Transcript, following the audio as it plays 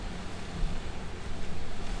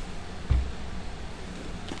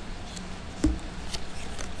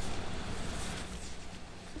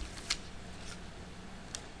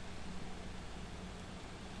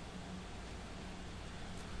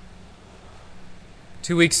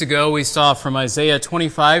2 weeks ago, we saw from Isaiah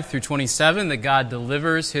 25 through 27 that God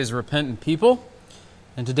delivers His repentant people.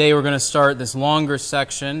 And today we're going to start this longer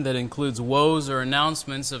section that includes woes or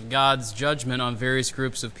announcements of God's judgment on various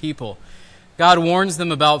groups of people. God warns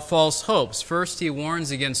them about false hopes. First, He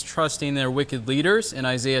warns against trusting their wicked leaders in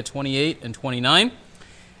Isaiah 28 and 29.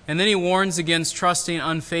 And then He warns against trusting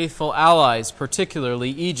unfaithful allies, particularly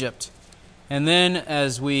Egypt. And then,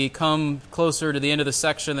 as we come closer to the end of the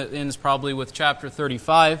section that ends probably with chapter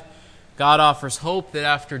 35, God offers hope that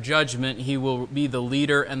after judgment, He will be the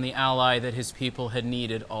leader and the ally that His people had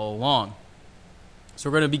needed all along. So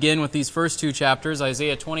we're going to begin with these first two chapters,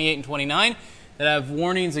 Isaiah 28 and 29, that have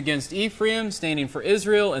warnings against Ephraim, standing for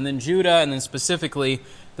Israel, and then Judah, and then specifically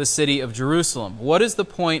the city of Jerusalem. What is the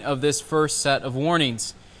point of this first set of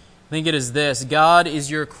warnings? I think it is this: God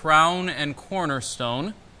is your crown and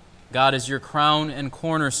cornerstone. God is your crown and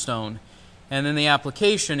cornerstone. And then the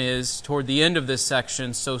application is, toward the end of this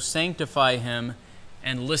section, so sanctify Him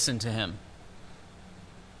and listen to Him.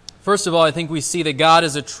 First of all, I think we see that God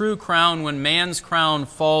is a true crown when man's crown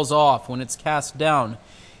falls off, when it's cast down,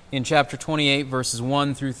 in chapter 28, verses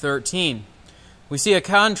 1 through 13. We see a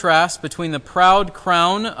contrast between the proud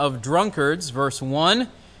crown of drunkards, verse 1,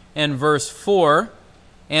 and verse 4,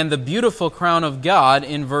 and the beautiful crown of God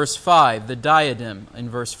in verse 5, the diadem in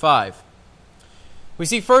verse 5. We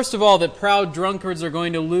see, first of all, that proud drunkards are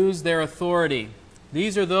going to lose their authority.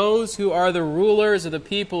 These are those who are the rulers of the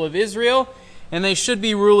people of Israel, and they should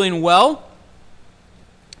be ruling well,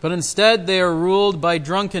 but instead they are ruled by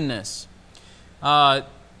drunkenness.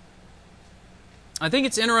 I think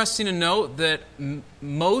it's interesting to note that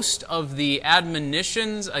most of the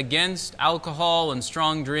admonitions against alcohol and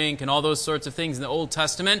strong drink and all those sorts of things in the Old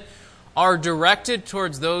Testament are directed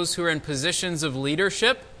towards those who are in positions of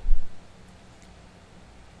leadership,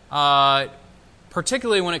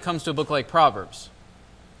 particularly when it comes to a book like Proverbs.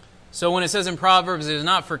 So when it says in Proverbs, it is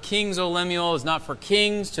not for kings, O Lemuel, it is not for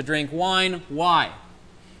kings to drink wine. Why?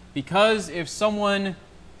 Because if someone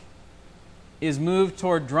is moved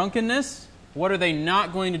toward drunkenness, what are they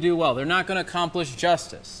not going to do well? They're not going to accomplish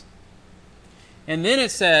justice. And then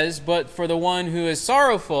it says, but for the one who is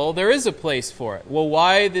sorrowful, there is a place for it. Well,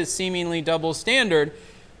 why this seemingly double standard?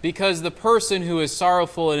 Because the person who is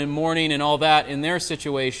sorrowful and in mourning and all that in their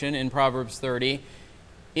situation in Proverbs 30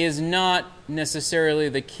 is not necessarily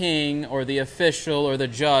the king or the official or the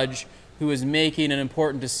judge who is making an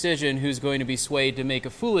important decision, who's going to be swayed to make a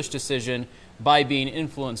foolish decision by being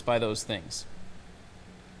influenced by those things.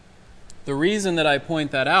 The reason that I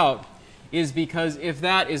point that out is because if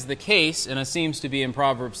that is the case, and it seems to be in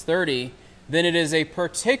Proverbs 30, then it is a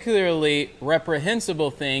particularly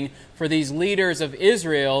reprehensible thing for these leaders of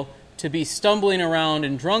Israel to be stumbling around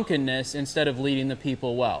in drunkenness instead of leading the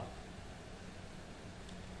people well.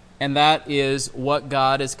 And that is what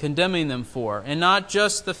God is condemning them for. And not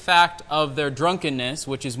just the fact of their drunkenness,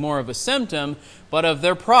 which is more of a symptom, but of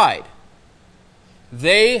their pride.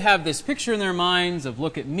 They have this picture in their minds of,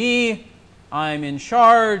 look at me, I'm in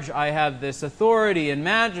charge, I have this authority and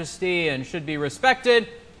majesty and should be respected,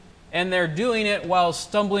 and they're doing it while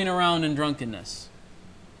stumbling around in drunkenness.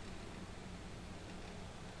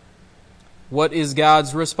 What is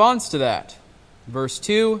God's response to that? Verse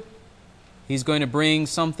 2, He's going to bring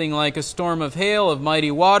something like a storm of hail, of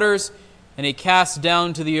mighty waters, and He casts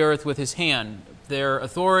down to the earth with His hand. Their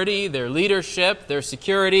authority, their leadership, their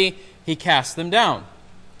security, He casts them down.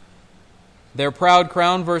 Their proud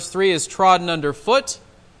crown, verse 3, is trodden underfoot.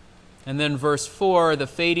 And then verse 4, the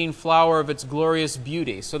fading flower of its glorious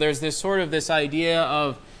beauty. So there's this idea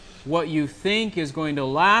of what you think is going to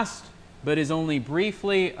last, but is only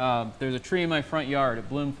briefly. There's a tree in my front yard. It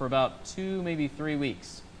bloomed for about 2, maybe 3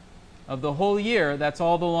 weeks. Of the whole year, that's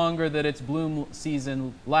all the longer that its bloom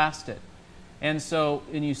season lasted. And so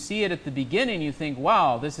when you see it at the beginning, you think,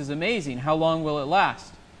 wow, this is amazing. How long will it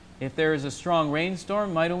last? If there is a strong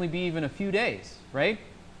rainstorm, it might only be even a few days, right?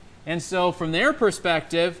 And so from their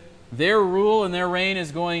perspective, their rule and their reign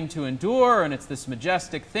is going to endure, and it's this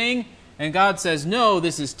majestic thing. And God says, no,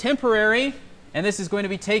 this is temporary, and this is going to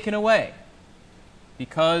be taken away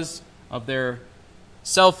because of their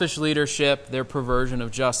selfish leadership, their perversion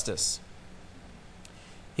of justice.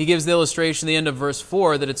 He gives the illustration at the end of verse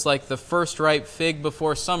 4 that it's like the first ripe fig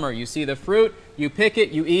before summer. You see the fruit, you pick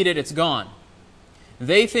it, you eat it, it's gone.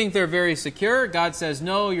 They think they're very secure. God says,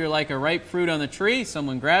 no, you're like a ripe fruit on the tree.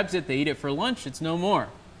 Someone grabs it, they eat it for lunch, it's no more.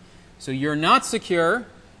 So you're not secure,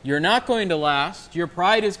 you're not going to last, your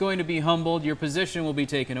pride is going to be humbled, your position will be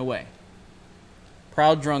taken away.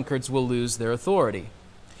 Proud drunkards will lose their authority.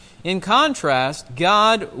 In contrast,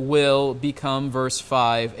 God will become, verse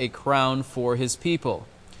 5, a crown for His people.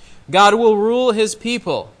 God will rule his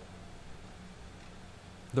people,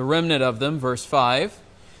 the remnant of them, verse 5.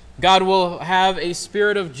 God will have a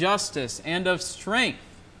spirit of justice and of strength,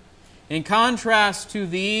 in contrast to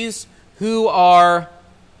these who are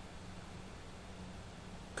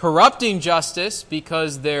corrupting justice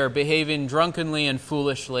because they're behaving drunkenly and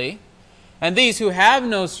foolishly, and these who have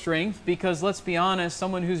no strength because, let's be honest,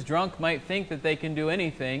 someone who's drunk might think that they can do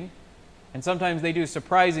anything, and sometimes they do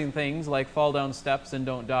surprising things like fall down steps and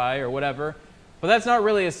don't die or whatever. But that's not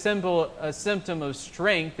really a symptom of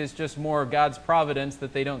strength. It's just more God's providence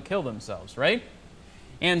that they don't kill themselves, right?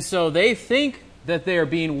 And so they think that they are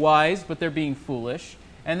being wise, but they're being foolish.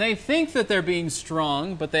 And they think that they're being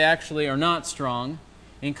strong, but they actually are not strong.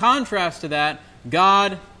 In contrast to that,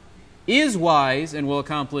 God is wise and will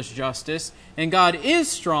accomplish justice, and God is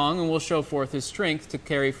strong and will show forth his strength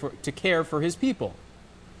to care for his people.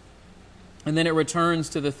 And then it returns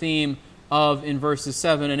to the theme of, in verses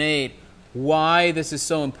 7 and 8, why this is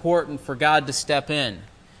so important for God to step in.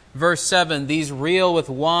 Verse 7, these reel with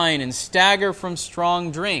wine and stagger from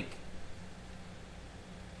strong drink.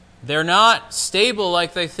 They're not stable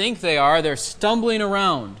like they think they are. They're stumbling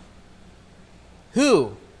around.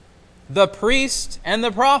 Who? The priest and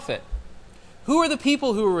the prophet. Who are the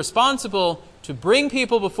people who are responsible to bring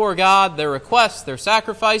people before God, their requests, their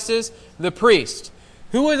sacrifices? The priest.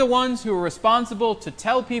 Who are the ones who are responsible to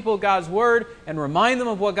tell people God's word and remind them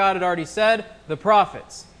of what God had already said? The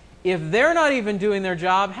prophets. If they're not even doing their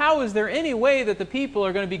job, how is there any way that the people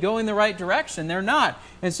are going to be going the right direction? They're not.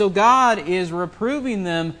 And so God is reproving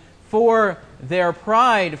them for their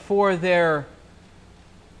pride, for their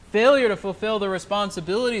failure to fulfill the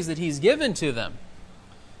responsibilities that he's given to them.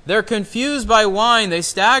 They're confused by wine. They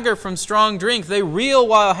stagger from strong drink. They reel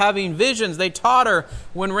while having visions. They totter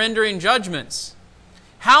when rendering judgments.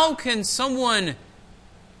 How can someone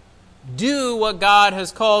do what God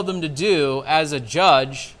has called them to do as a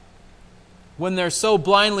judge when they're so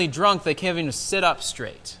blindly drunk they can't even sit up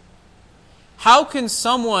straight? How can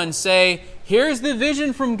someone say, here's the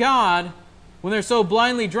vision from God, when they're so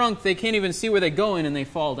blindly drunk they can't even see where they're going and they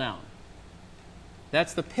fall down?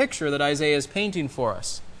 That's the picture that Isaiah is painting for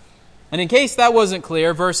us. And in case that wasn't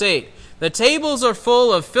clear, verse 8, the tables are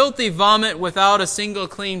full of filthy vomit without a single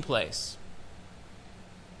clean place.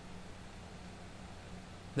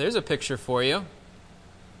 There's a picture for you.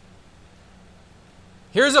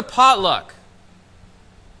 Here's a potluck,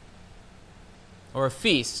 or a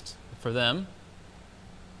feast for them.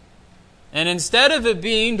 And instead of it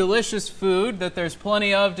being delicious food that there's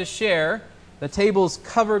plenty of to share, the table's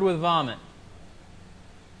covered with vomit.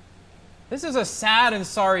 This is a sad and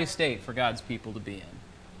sorry state for God's people to be in.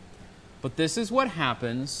 But this is what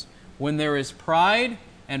happens when there is pride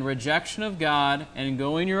and rejection of God and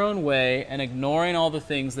going your own way and ignoring all the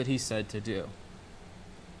things that he said to do.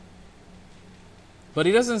 But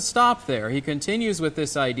he doesn't stop there. He continues with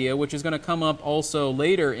this idea, which is going to come up also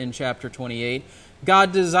later in chapter 28.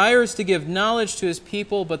 God desires to give knowledge to his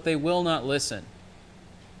people, but they will not listen.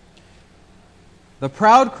 The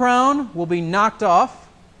proud crown will be knocked off.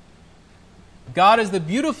 God, as the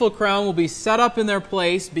beautiful crown, will be set up in their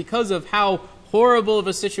place because of how horrible of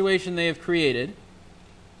a situation they have created.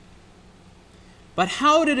 But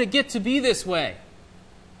how did it get to be this way?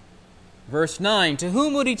 Verse 9, to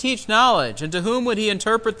whom would he teach knowledge, and to whom would he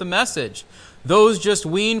interpret the message? Those just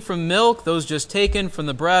weaned from milk, those just taken from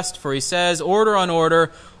the breast, for he says, order on order,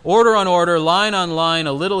 line on line,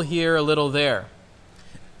 a little here, a little there.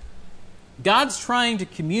 God's trying to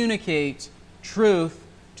communicate truth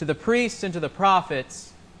to the priests and to the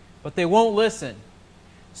prophets, but they won't listen.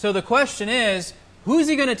 So the question is, who's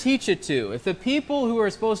he going to teach it to? If the people who are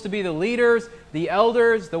supposed to be the leaders, the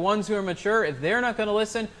elders, the ones who are mature, if they're not going to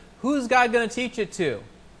listen, who's God going to teach it to?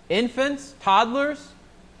 Infants? Toddlers?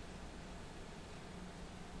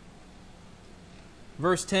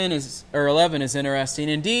 Verse 11 is interesting.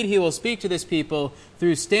 Indeed, he will speak to this people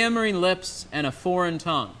through stammering lips and a foreign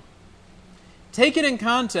tongue. Take it in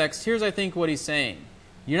context. Here's, I think, what he's saying.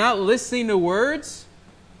 You're not listening to words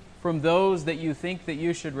from those that you think that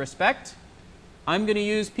you should respect. I'm going to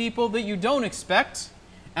use people that you don't expect,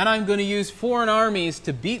 and I'm going to use foreign armies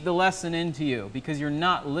to beat the lesson into you because you're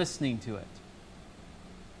not listening to it.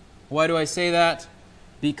 Why do I say that?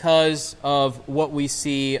 Because of what we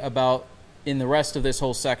see about in the rest of this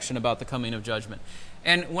whole section about the coming of judgment.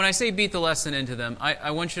 And when I say beat the lesson into them,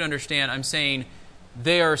 I want you to understand, I'm saying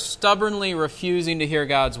they are stubbornly refusing to hear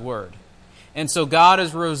God's word. And so God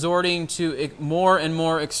is resorting to more and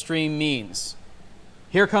more extreme means.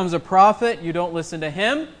 Here comes a prophet, you don't listen to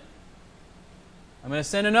him. I'm going to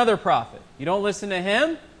send another prophet. You don't listen to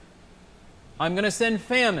him. I'm going to send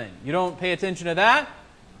famine. You don't pay attention to that.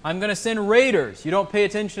 I'm going to send raiders. You don't pay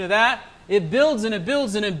attention to that. It builds and it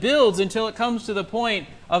builds and it builds until it comes to the point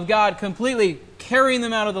of God completely carrying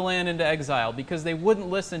them out of the land into exile because they wouldn't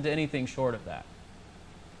listen to anything short of that.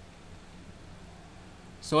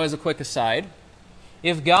 So as a quick aside,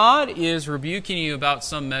 if God is rebuking you about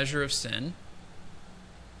some measure of sin,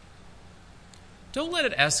 don't let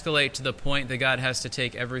it escalate to the point that God has to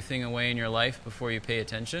take everything away in your life before you pay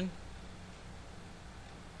attention.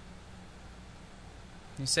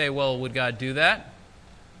 You say, well, would God do that?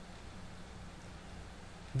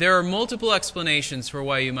 There are multiple explanations for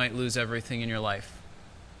why you might lose everything in your life.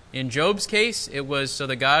 In Job's case, it was so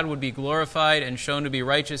that God would be glorified and shown to be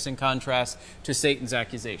righteous in contrast to Satan's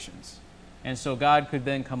accusations. And so God could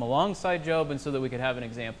then come alongside Job and so that we could have an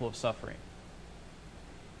example of suffering.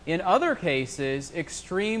 In other cases,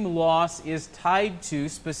 extreme loss is tied to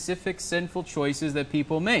specific sinful choices that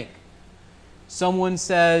people make. Someone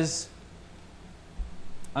says,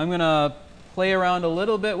 I'm going to play around a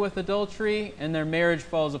little bit with adultery, and their marriage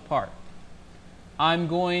falls apart. I'm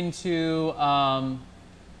going to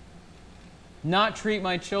not treat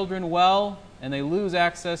my children well, and they lose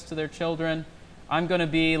access to their children. I'm going to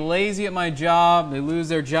be lazy at my job, they lose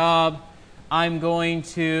their job. I'm going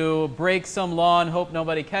to break some law and hope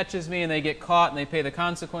nobody catches me, and they get caught and they pay the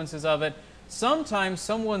consequences of it. Sometimes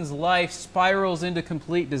someone's life spirals into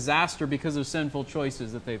complete disaster because of sinful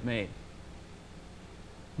choices that they've made.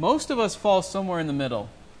 Most of us fall somewhere in the middle.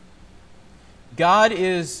 God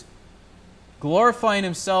is glorifying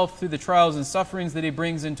Himself through the trials and sufferings that He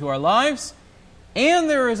brings into our lives, and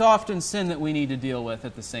there is often sin that we need to deal with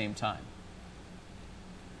at the same time.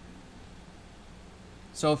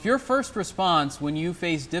 So if your first response when you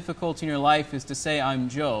face difficulty in your life is to say, I'm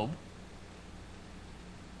Job,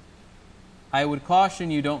 I would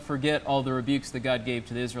caution you, don't forget all the rebukes that God gave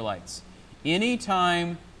to the Israelites.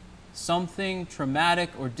 Anytime something traumatic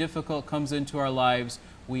or difficult comes into our lives,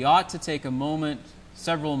 we ought to take a moment,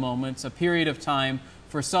 several moments, a period of time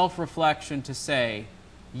for self-reflection to say,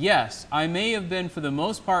 yes, I may have been for the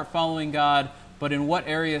most part following God, but in what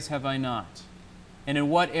areas have I not? And in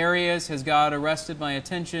what areas has God arrested my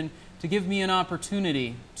attention to give me an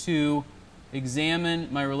opportunity to examine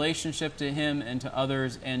my relationship to Him and to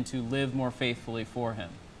others and to live more faithfully for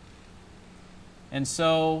Him? And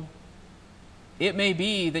so it may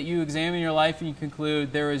be that you examine your life and you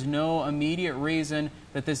conclude there is no immediate reason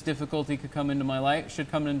that this difficulty should come into my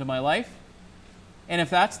life. And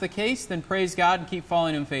if that's the case, then praise God and keep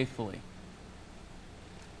following Him faithfully.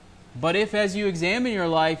 But if as you examine your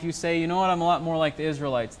life, you say, you know what, I'm a lot more like the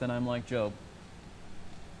Israelites than I'm like Job.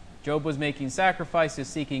 Job was making sacrifices,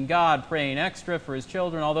 seeking God, praying extra for his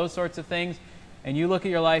children, all those sorts of things. And you look at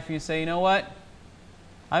your life and you say, you know what,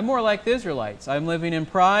 I'm more like the Israelites. I'm living in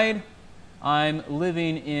pride. I'm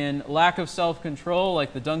living in lack of self-control,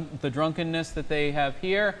 like the drunkenness that they have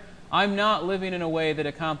here. I'm not living in a way that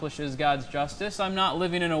accomplishes God's justice. I'm not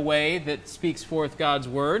living in a way that speaks forth God's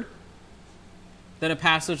word. Then a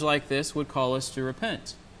passage like this would call us to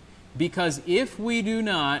repent. Because if we do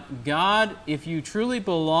not, if you truly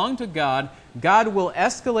belong to God, God will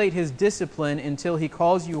escalate His discipline until He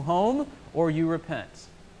calls you home or you repent.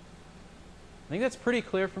 I think that's pretty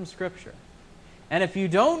clear from Scripture. And if you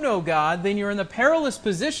don't know God, then you're in the perilous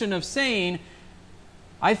position of saying,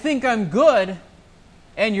 I think I'm good,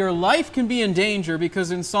 and your life can be in danger,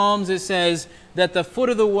 because in Psalms it says that the foot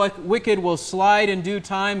of the wicked will slide in due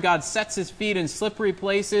time. God sets his feet in slippery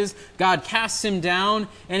places. God casts him down.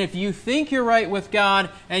 And if you think you're right with God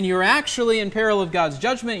and you're actually in peril of God's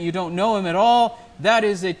judgment, you don't know Him at all, that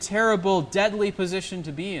is a terrible, deadly position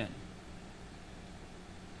to be in.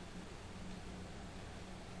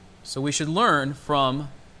 So we should learn from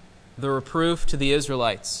the reproof to the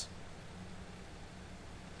Israelites.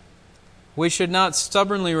 We should not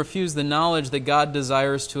stubbornly refuse the knowledge that God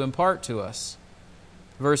desires to impart to us.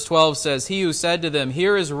 Verse 12 says, He who said to them,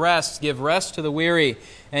 here is rest, give rest to the weary.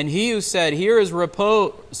 And he who said, here is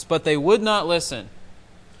repose, but they would not listen.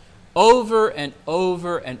 Over and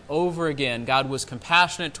over and over again, God was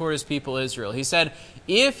compassionate toward His people Israel. He said,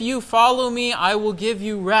 if you follow me, I will give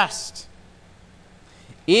you rest.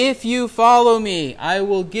 If you follow me, I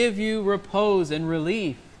will give you repose and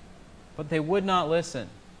relief. But they would not listen.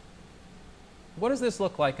 What does this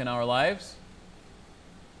look like in our lives?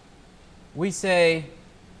 We say,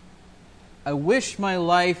 I wish my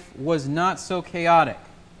life was not so chaotic.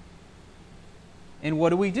 And what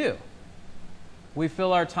do? We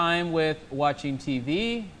fill our time with watching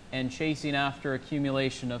TV and chasing after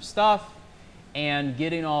accumulation of stuff and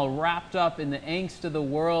getting all wrapped up in the angst of the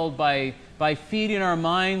world by feeding our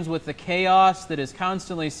minds with the chaos that is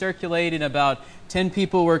constantly circulating about 10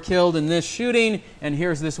 people were killed in this shooting, and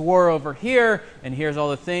here's this war over here, and here's all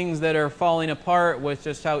the things that are falling apart with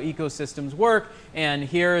just how ecosystems work, and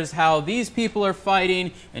here's how these people are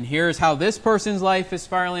fighting, and here's how this person's life is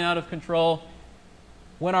spiraling out of control.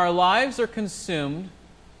 When our lives are consumed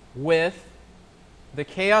with the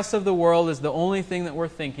chaos of the world is the only thing that we're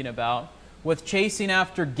thinking about, with chasing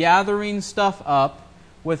after gathering stuff up,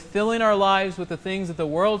 with filling our lives with the things that the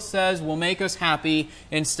world says will make us happy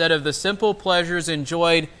instead of the simple pleasures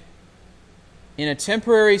enjoyed in a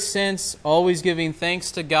temporary sense, always giving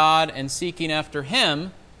thanks to God and seeking after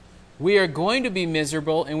Him, we are going to be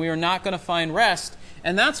miserable and we are not going to find rest.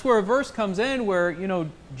 And that's where a verse comes in where,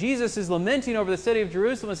 Jesus is lamenting over the city of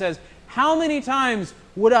Jerusalem and says, "How many times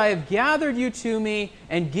would I have gathered you to me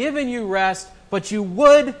and given you rest, but you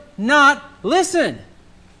would not listen?"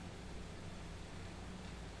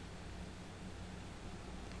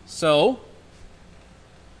 So,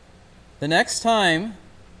 the next time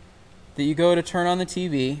that you go to turn on the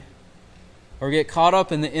TV, or get caught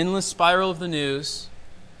up in the endless spiral of the news,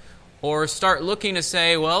 or start looking to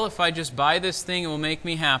say, well, if I just buy this thing, it will make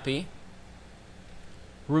me happy,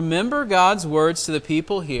 remember God's words to the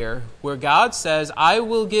people here, where God says, "I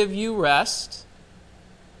will give you rest,"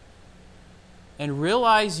 and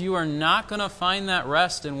realize you are not going to find that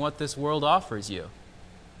rest in what this world offers you.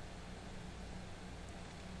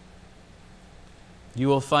 You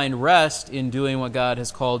will find rest in doing what God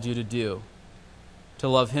has called you to do. To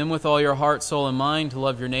love Him with all your heart, soul, and mind, to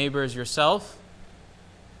love your neighbor as yourself,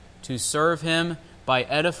 to serve Him by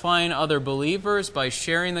edifying other believers, by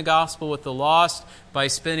sharing the gospel with the lost, by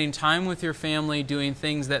spending time with your family, doing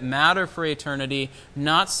things that matter for eternity,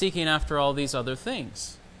 not seeking after all these other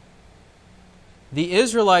things. The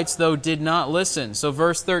Israelites, though, did not listen. So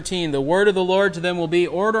verse 13, the word of the Lord to them will be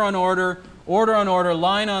order on order,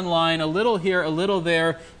 line on line, a little here, a little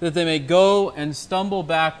there, that they may go and stumble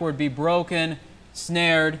backward, be broken,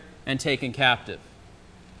 snared, and taken captive.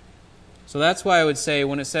 So that's why I would say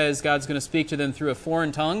when it says God's going to speak to them through a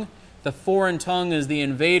foreign tongue, the foreign tongue is the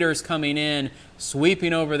invaders coming in,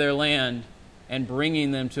 sweeping over their land, and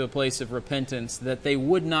bringing them to a place of repentance that they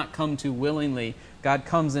would not come to willingly. God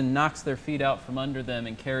comes and knocks their feet out from under them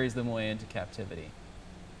and carries them away into captivity.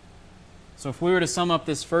 So if we were to sum up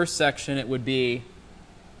this first section, it would be,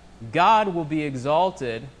 God will be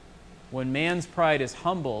exalted when man's pride is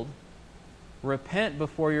humbled. Repent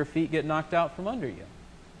before your feet get knocked out from under you.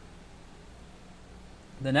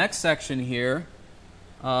 The next section here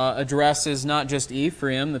addresses not just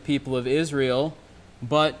Ephraim, the people of Israel,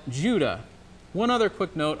 but Judah. One other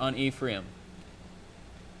quick note on Ephraim.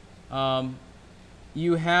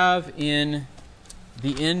 You have in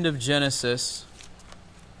the end of Genesis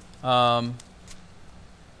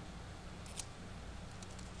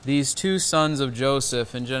these two sons of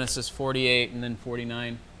Joseph in Genesis 48 and then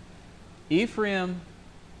 49. Ephraim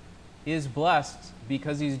is blessed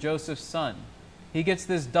because he's Joseph's son. He gets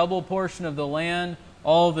this double portion of the land,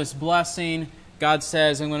 all this blessing. God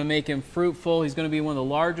says, I'm going to make him fruitful. He's going to be one of the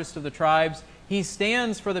largest of the tribes. He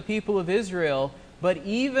stands for the people of Israel, but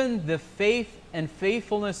even the faith and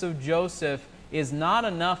faithfulness of Joseph is not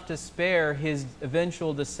enough to spare his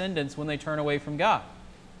eventual descendants when they turn away from God.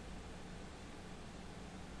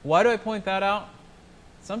 Why do I point that out?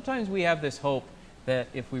 Sometimes we have this hope that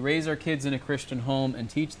if we raise our kids in a Christian home and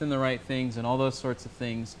teach them the right things and all those sorts of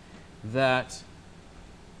things, that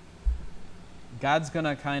God's going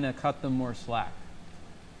to kind of cut them more slack.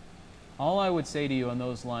 All I would say to you on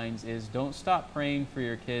those lines is don't stop praying for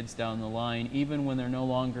your kids down the line, even when they're no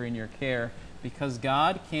longer in your care, because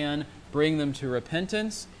God can bring them to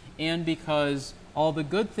repentance, and because all the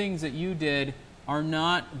good things that you did are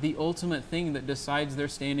not the ultimate thing that decides their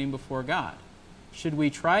standing before God. Should we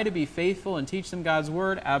try to be faithful and teach them God's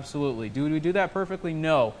Word? Absolutely. Do we do that perfectly?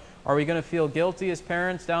 No. Are we going to feel guilty as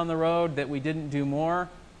parents down the road that we didn't do more?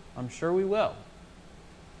 I'm sure we will.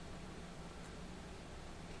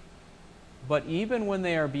 But even when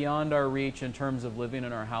they are beyond our reach in terms of living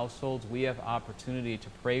in our households, we have opportunity to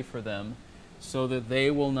pray for them so that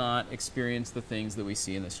they will not experience the things that we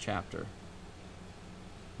see in this chapter.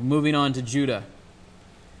 Moving on to Judah.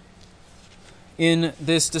 In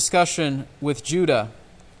this discussion with Judah,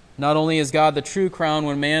 not only is God the true crown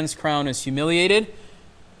when man's crown is humiliated,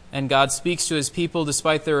 and God speaks to his people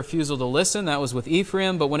despite their refusal to listen, that was with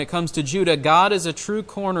Ephraim, but when it comes to Judah, God is a true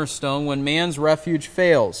cornerstone when man's refuge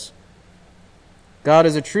fails. God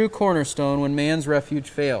is a true cornerstone when man's refuge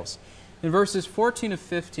fails. In verses 14 to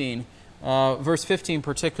 15, verse 15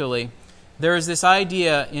 particularly, there is this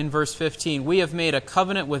idea in verse 15, we have made a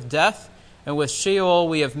covenant with death, and with Sheol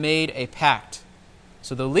we have made a pact.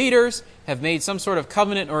 So the leaders have made some sort of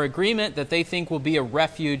covenant or agreement that they think will be a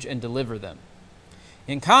refuge and deliver them.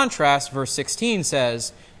 In contrast, verse 16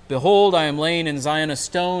 says, Behold, I am laying in Zion a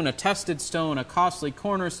stone, a tested stone, a costly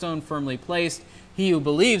cornerstone firmly placed. He who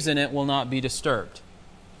believes in it will not be disturbed.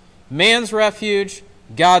 Man's refuge,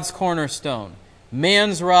 God's cornerstone.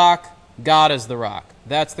 Man's rock, God is the rock.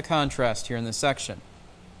 That's the contrast here in this section.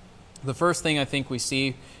 The first thing I think we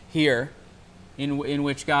see here, in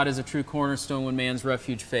which God is a true cornerstone when man's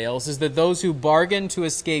refuge fails, is that those who bargain to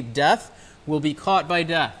escape death will be caught by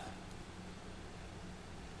death.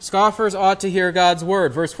 Scoffers ought to hear God's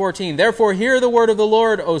word. Verse 14, Therefore hear the word of the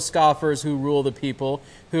Lord, O scoffers who rule the people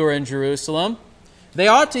who are in Jerusalem. They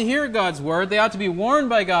ought to hear God's word. They ought to be warned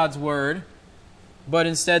by God's word, but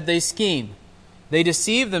instead they scheme. They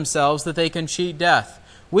deceive themselves that they can cheat death.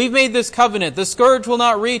 We've made this covenant. The scourge will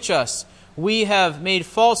not reach us. We have made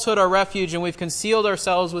falsehood our refuge, and we've concealed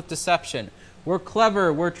ourselves with deception. We're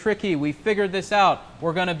clever. We're tricky. We figured this out.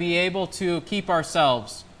 We're going to be able to keep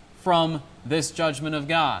ourselves from this judgment of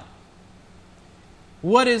God.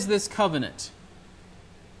 What is this covenant?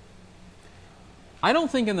 I don't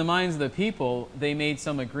think in the minds of the people they made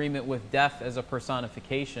some agreement with death as a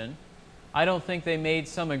personification. I don't think they made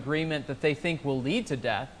some agreement that they think will lead to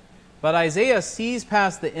death. But Isaiah sees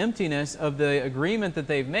past the emptiness of the agreement that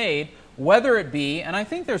they've made, whether it be, and I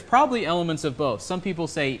think there's probably elements of both. Some people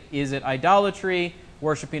say, is it idolatry,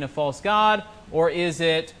 worshiping a false god, or is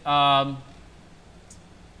it an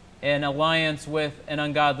alliance with an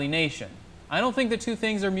ungodly nation? I don't think the two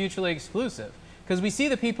things are mutually exclusive, because we see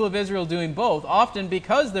the people of Israel doing both. Often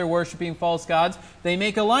because they're worshiping false gods, they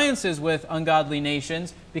make alliances with ungodly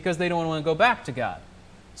nations because they don't want to go back to God.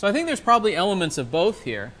 So I think there's probably elements of both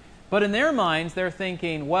here. But in their minds, they're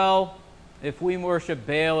thinking, well, if we worship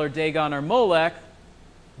Baal or Dagon or Molech,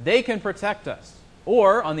 they can protect us.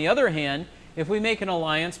 Or, on the other hand, if we make an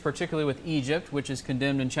alliance, particularly with Egypt, which is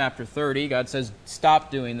condemned in chapter 30, God says,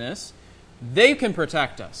 stop doing this, they can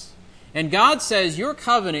protect us. And God says, your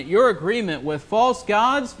covenant, your agreement with false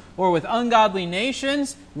gods or with ungodly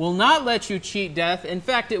nations will not let you cheat death. In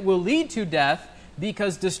fact, it will lead to death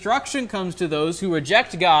because destruction comes to those who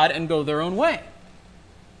reject God and go their own way.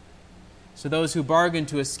 So those who bargain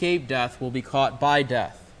to escape death will be caught by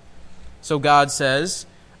death. So God says,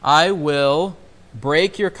 I will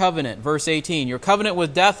break your covenant. Verse 18, your covenant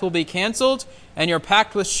with death will be canceled, and your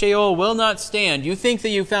pact with Sheol will not stand. You think that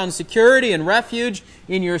you found security and refuge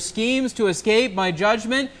in your schemes to escape my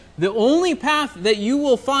judgment? The only path that you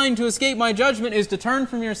will find to escape my judgment is to turn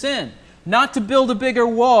from your sin, not to build a bigger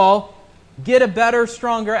wall, get a better,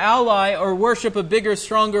 stronger ally, or worship a bigger,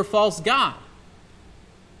 stronger false god.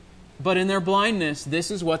 But in their blindness, this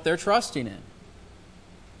is what they're trusting in.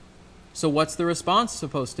 So what's the response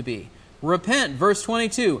supposed to be? Repent. Verse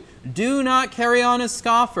 22, do not carry on as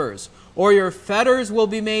scoffers, or your fetters will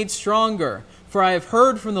be made stronger. For I have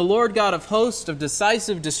heard from the Lord God of hosts of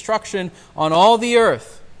decisive destruction on all the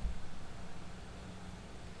earth.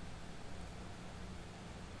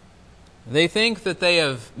 They think that they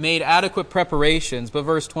have made adequate preparations, but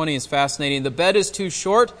verse 20 is fascinating. The bed is too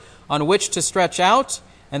short on which to stretch out,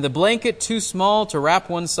 and the blanket too small to wrap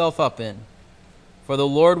oneself up in. For the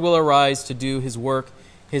Lord will arise to do his work,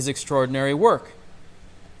 his extraordinary work.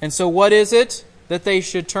 And so what is it that they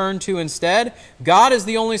should turn to instead? God is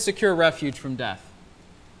the only secure refuge from death.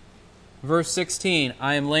 Verse 16,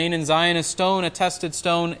 I am laying in Zion a stone, a tested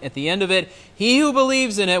stone. At the end of it, he who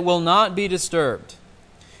believes in it will not be disturbed.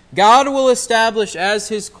 God will establish as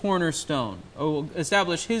his cornerstone, or will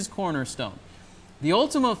establish his cornerstone. The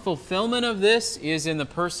ultimate fulfillment of this is in the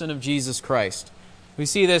person of Jesus Christ. We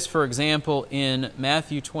see this, for example, in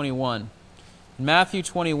Matthew 21. In Matthew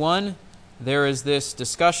 21, there is this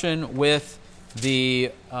discussion with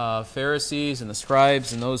the Pharisees and the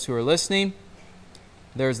scribes and those who are listening.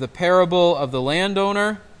 There's the parable of the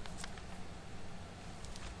landowner.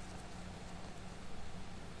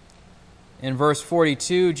 In verse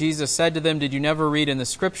 42, Jesus said to them, did you never read in the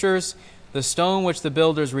Scriptures, the stone which the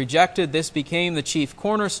builders rejected, this became the chief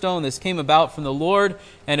cornerstone. This came about from the Lord,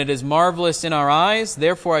 and it is marvelous in our eyes.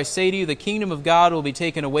 Therefore I say to you, the kingdom of God will be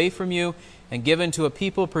taken away from you and given to a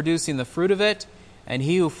people producing the fruit of it. And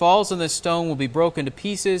he who falls on this stone will be broken to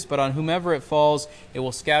pieces, but on whomever it falls, it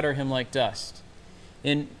will scatter him like dust.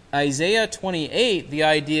 In Isaiah 28, the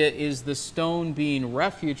idea is the stone being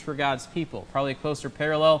refuge for God's people. Probably a closer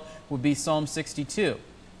parallel would be Psalm 62.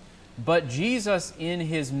 But Jesus, in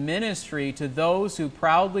his ministry to those who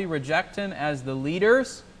proudly reject him as the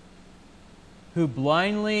leaders, who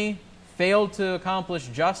blindly failed to accomplish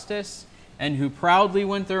justice, and who proudly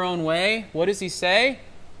went their own way, what does he say?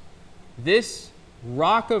 This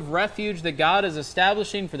rock of refuge that God is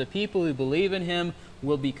establishing for the people who believe in him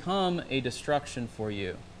will become a destruction for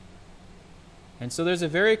you. And so there's a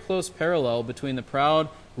very close parallel between the proud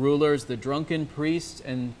rulers, the drunken priests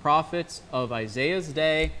and prophets of Isaiah's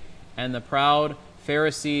day, and the proud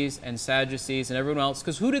Pharisees and Sadducees and everyone else.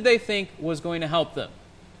 Because who did they think was going to help them?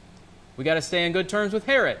 We got to stay on good terms with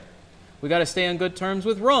Herod. We got to stay on good terms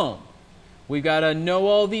with Rome. We got to know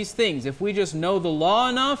all these things. If we just know the law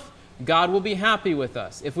enough, God will be happy with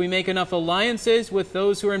us. If we make enough alliances with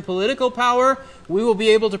those who are in political power, we will be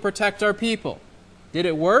able to protect our people. Did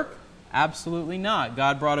it work? Absolutely not.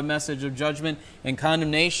 God brought a message of judgment and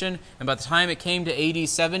condemnation, and by the time it came to AD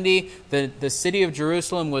 70, the city of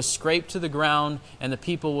Jerusalem was scraped to the ground, and the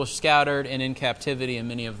people were scattered and in captivity, and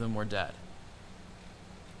many of them were dead.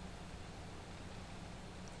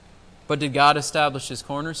 But did God establish his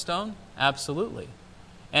cornerstone? Absolutely.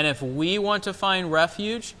 And if we want to find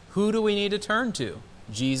refuge, who do we need to turn to?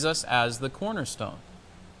 Jesus as the cornerstone.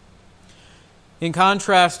 In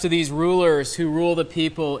contrast to these rulers who rule the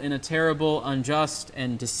people in a terrible, unjust,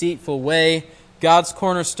 and deceitful way, God's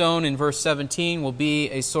cornerstone in verse 17 will be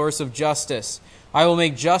a source of justice. I will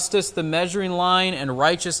make justice the measuring line and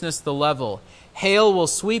righteousness the level. Hail will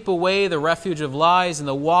sweep away the refuge of lies, and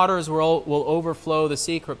the waters will overflow the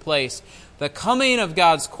secret place. The coming of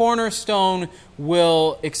God's cornerstone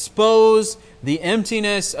will expose the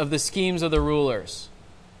emptiness of the schemes of the rulers.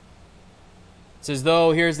 It's as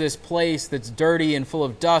though here's this place that's dirty and full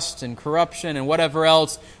of dust and corruption and whatever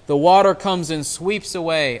else. The water comes and sweeps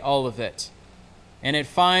away all of it. And it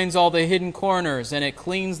finds all the hidden corners and it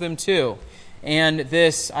cleans them too. And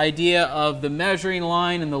this idea of the measuring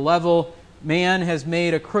line and the level, man has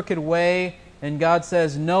made a crooked way, and God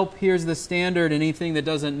says, nope, here's the standard. Anything that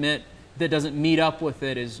doesn't meet up with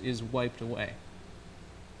it is wiped away.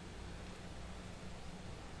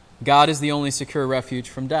 God is the only secure refuge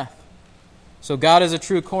from death. So God is a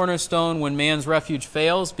true cornerstone when man's refuge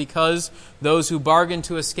fails, because those who bargain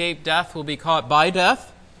to escape death will be caught by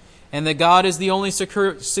death, and that God is the only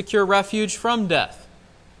secure refuge from death.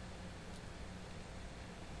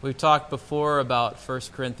 We've talked before about 1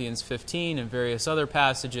 Corinthians 15 and various other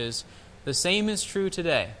passages. The same is true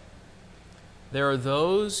today. There are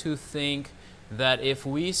those who think that if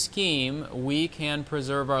we scheme, we can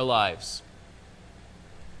preserve our lives.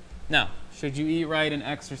 Now, should you eat right and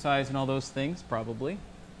exercise and all those things? Probably.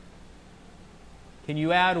 Can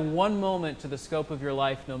you add one moment to the scope of your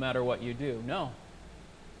life no matter what you do? No.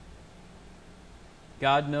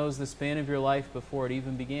 God knows the span of your life before it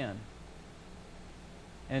even began.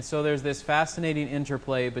 And so there's this fascinating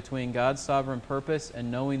interplay between God's sovereign purpose and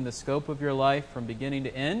knowing the scope of your life from beginning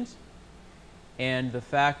to end, and the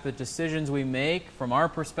fact that decisions we make from our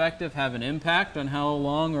perspective have an impact on how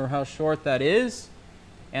long or how short that is,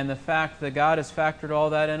 and the fact that God has factored all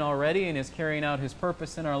that in already and is carrying out his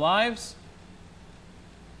purpose in our lives.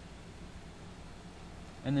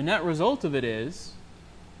 And the net result of it is,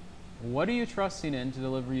 what are you trusting in to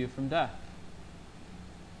deliver you from death?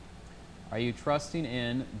 Are you trusting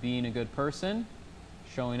in being a good person,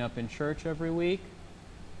 showing up in church every week,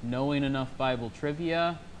 knowing enough Bible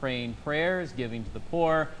trivia, praying prayers, giving to the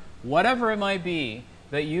poor, whatever it might be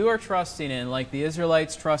that you are trusting in, like the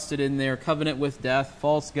Israelites trusted in their covenant with death,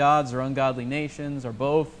 false gods or ungodly nations or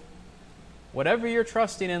both? Whatever you're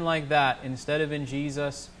trusting in like that, instead of in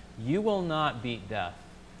Jesus, you will not beat death.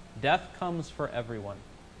 Death comes for everyone.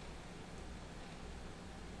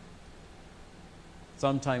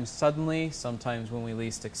 Sometimes suddenly, sometimes when we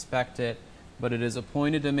least expect it, but it is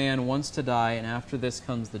appointed to man once to die, and after this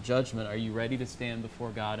comes the judgment. Are you ready to stand before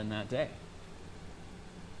God in that day?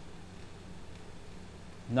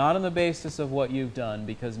 Not on the basis of what you've done,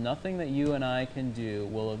 because nothing that you and I can do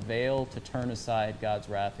will avail to turn aside God's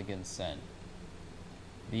wrath against sin.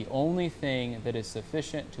 The only thing that is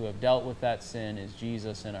sufficient to have dealt with that sin is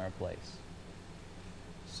Jesus in our place.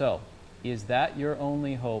 So, is that your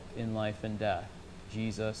only hope in life and death?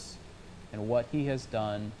 Jesus and what he has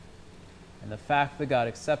done, and the fact that God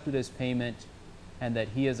accepted his payment, and that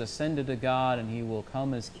he has ascended to God and he will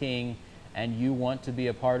come as king, and you want to be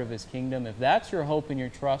a part of his kingdom. If that's your hope and your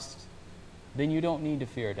trust, then you don't need to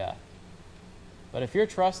fear death. But if your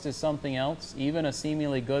trust is something else, even a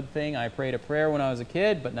seemingly good thing, I prayed a prayer when I was a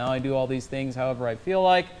kid, but now I do all these things however I feel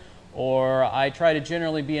like, or I try to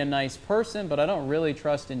generally be a nice person, but I don't really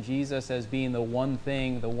trust in Jesus as being the one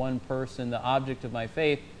thing, the one person, the object of my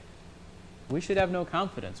faith, we should have no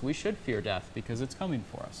confidence. We should fear death because it's coming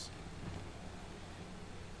for us.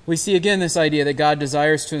 We see again this idea that God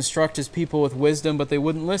desires to instruct his people with wisdom, but they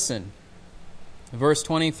wouldn't listen. Verse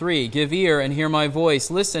 23, give ear and hear my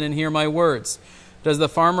voice, listen and hear my words. Does the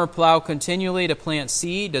farmer plow continually to plant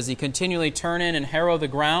seed? Does he continually turn in and harrow the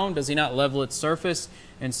ground? Does he not level its surface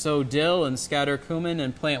and sow dill and scatter cumin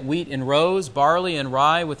and plant wheat in rows, barley and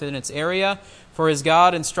rye within its area? For his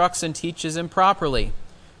God instructs and teaches him properly.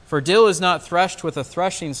 For dill is not threshed with a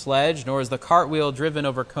threshing sledge, nor is the cartwheel driven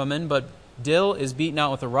over cumin, but dill is beaten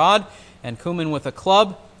out with a rod, and cumin with a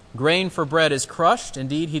club. Grain for bread is crushed.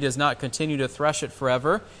 Indeed, he does not continue to thresh it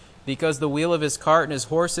forever. Because the wheel of his cart and his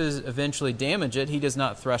horses eventually damage it, he does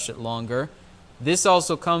not thresh it longer. This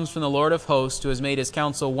also comes from the Lord of hosts, who has made his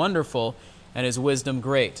counsel wonderful and his wisdom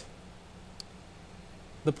great.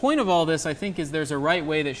 The point of all this, I think, is there's a right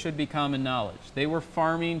way that should be common knowledge. They were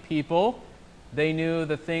farming people. They knew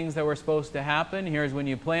the things that were supposed to happen. Here's when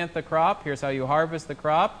you plant the crop. Here's how you harvest the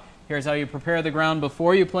crop. Here's how you prepare the ground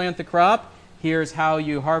before you plant the crop. Here's how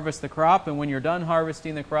you harvest the crop, and when you're done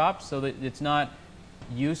harvesting the crop, so that it's not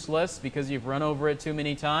useless because you've run over it too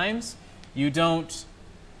many times. You don't,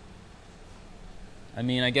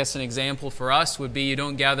 I guess an example for us would be you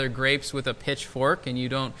don't gather grapes with a pitchfork and you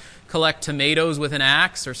don't collect tomatoes with an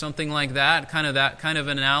axe or something like that kind of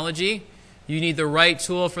an analogy. You need the right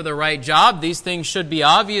tool for the right job. These things should be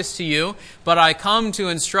obvious to you, but I come to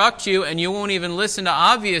instruct you and you won't even listen to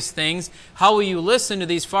obvious things. How will you listen to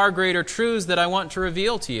these far greater truths that I want to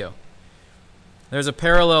reveal to you? There's a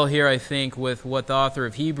parallel here, I think, with what the author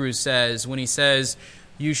of Hebrews says when he says,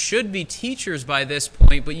 you should be teachers by this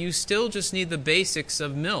point, but you still just need the basics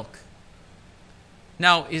of milk.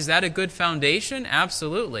 Now, is that a good foundation?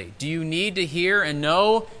 Absolutely. Do you need to hear and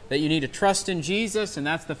know that you need to trust in Jesus and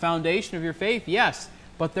that's the foundation of your faith? Yes.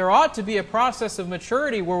 But there ought to be a process of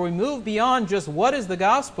maturity where we move beyond just what is the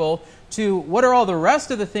gospel to what are all the rest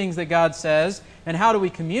of the things that God says and how do we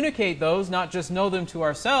communicate those, not just know them to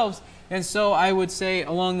ourselves. And so I would say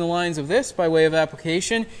along the lines of this, by way of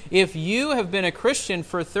application, if you have been a Christian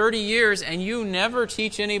for 30 years and you never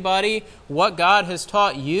teach anybody what God has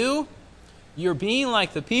taught you, you're being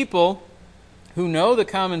like the people who know the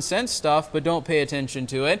common sense stuff but don't pay attention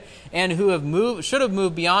to it, and who should have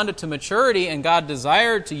moved beyond it to maturity, and God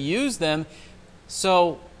desired to use them.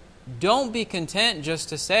 So don't be content just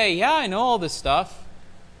to say, yeah, I know all this stuff.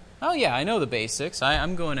 Oh yeah, I know the basics.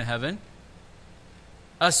 I'm going to heaven.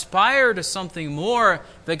 Aspire to something more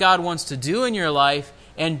that God wants to do in your life,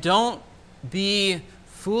 and don't be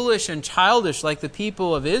foolish and childish like the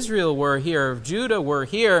people of Israel were here, of Judah were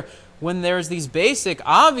here, when there's these basic,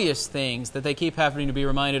 obvious things that they keep having to be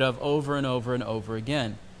reminded of over and over and over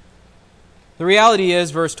again. The reality is,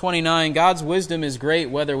 verse 29, God's wisdom is great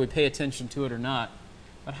whether we pay attention to it or not.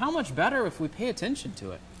 But how much better if we pay attention to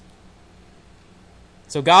it?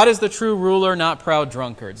 So God is the true ruler, not proud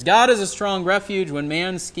drunkards. God is a strong refuge when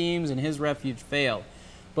man's schemes and his refuge fail.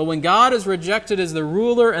 But when God is rejected as the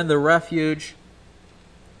ruler and the refuge,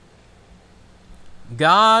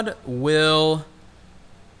 God will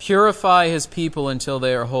purify his people until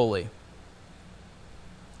they are holy.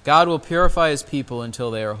 God will purify his people until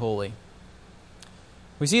they are holy.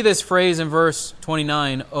 We see this phrase in verse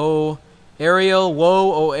 29, O Ariel,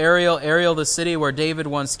 woe, O Ariel, Ariel, the city where David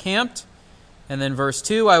once camped. And then verse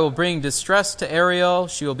 2, I will bring distress to Ariel.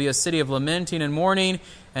 She will be a city of lamenting and mourning,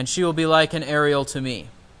 and she will be like an Ariel to me.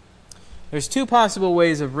 There's two possible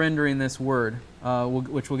ways of rendering this word,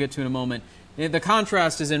 which we'll get to in a moment. The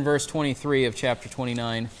contrast is in verse 23 of chapter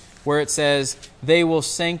 29, where it says, they will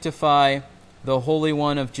sanctify the Holy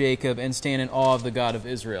One of Jacob and stand in awe of the God of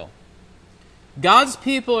Israel. God's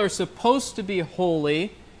people are supposed to be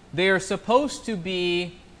holy. They are supposed to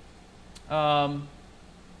be a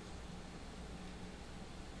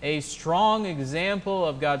strong example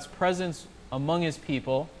of God's presence among his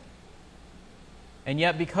people. And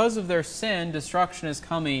yet because of their sin, destruction is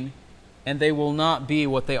coming, and they will not be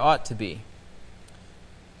what they ought to be.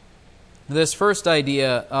 This first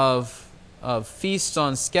idea of feasts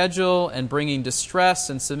on schedule and bringing distress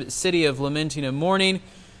and city of lamenting and mourning,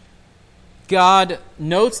 God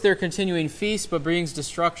notes their continuing feast but brings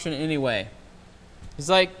destruction anyway. He's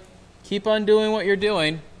like, keep on doing what you're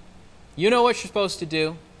doing. You know what you're supposed to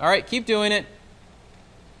do. All right, keep doing it.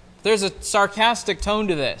 There's a sarcastic tone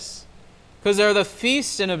to this. Because are the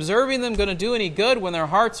feasts and observing them going to do any good when their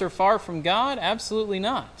hearts are far from God? Absolutely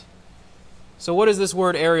not. So what does this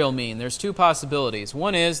word Ariel mean? There's two possibilities.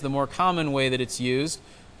 One is the more common way that it's used,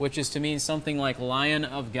 which is to mean something like Lion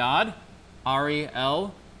of God,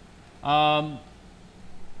 Ariel. Some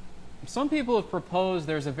people have proposed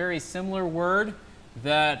there's a very similar word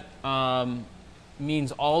that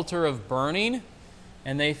means altar of burning,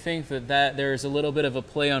 and they think that there's a little bit of a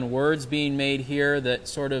play on words being made here, that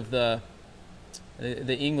sort of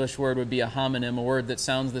The English word would be a homonym, a word that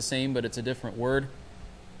sounds the same, but it's a different word.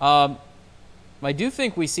 I do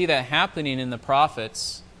think we see that happening in the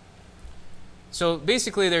prophets. So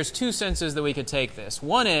basically there's two senses that we could take this.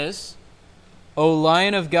 One is, O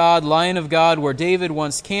Lion of God, where David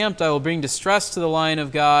once camped, I will bring distress to the Lion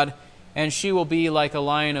of God, and she will be like a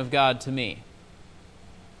Lion of God to me.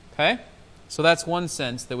 Okay? So that's one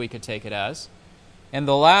sense that we could take it as. And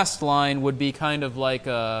the last line would be kind of like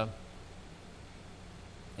a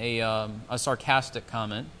sarcastic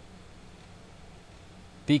comment.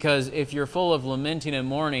 Because if you're full of lamenting and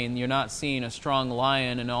mourning, you're not seeing a strong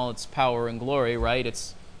lion in all its power and glory, right?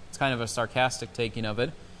 It's kind of a sarcastic taking of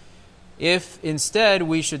it. If instead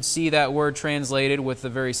we should see that word translated with the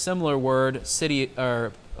very similar word, city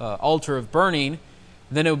or altar of burning,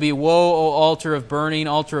 then it would be, Woe, O altar of burning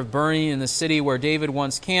in the city where David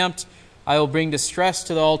once camped. I will bring distress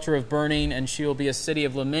to the altar of burning, and she will be a city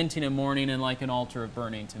of lamenting and mourning, and like an altar of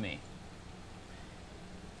burning to me.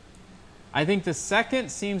 I think the second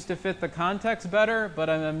seems to fit the context better, but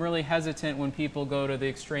I'm really hesitant when people go to the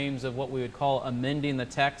extremes of what we would call amending the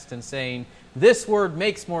text and saying, this word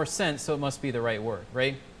makes more sense, so it must be the right word,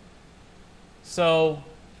 right? So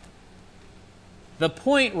the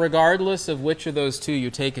point, regardless of which of those two you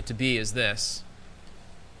take it to be, is this.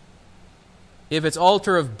 If it's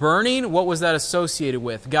altar of burning, what was that associated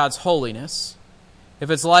with? God's holiness. If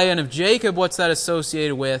it's Lion of Jacob, what's that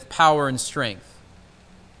associated with? Power and strength.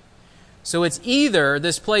 So it's either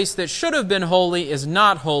this place that should have been holy is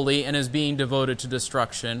not holy and is being devoted to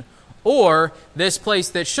destruction, or this place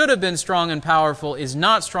that should have been strong and powerful is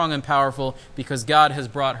not strong and powerful because God has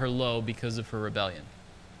brought her low because of her rebellion.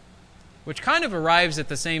 Which kind of arrives at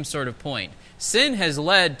the same sort of point. Sin has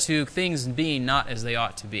led to things being not as they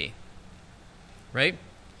ought to be. Right?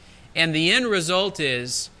 And the end result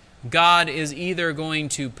is God is either going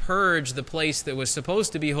to purge the place that was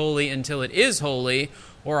supposed to be holy until it is holy,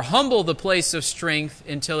 or humble the place of strength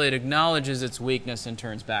until it acknowledges its weakness and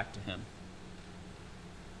turns back to Him.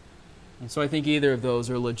 And so I think either of those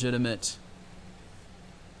are legitimate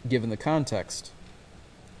given the context.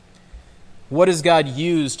 What does God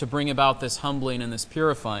use to bring about this humbling and this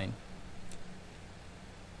purifying?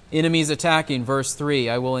 Enemies attacking, verse 3,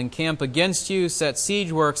 I will encamp against you, set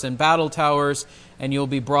siege works and battle towers, and you'll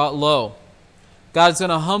be brought low. God's going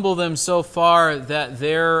to humble them so far that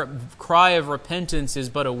their cry of repentance is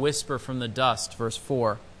but a whisper from the dust, verse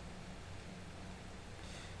 4.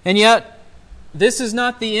 And yet, this is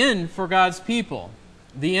not the end for God's people.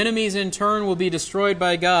 The enemies in turn will be destroyed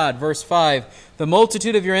by God. Verse 5, the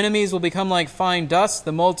multitude of your enemies will become like fine dust,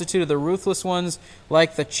 the multitude of the ruthless ones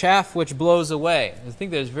like the chaff which blows away. I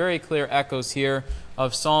think there's very clear echoes here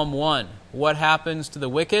of Psalm 1. What happens to the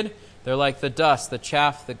wicked? They're like the dust, the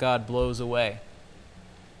chaff that God blows away.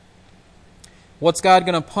 What's God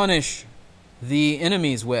going to punish the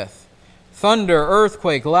enemies with? Thunder,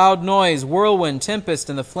 earthquake, loud noise, whirlwind, tempest,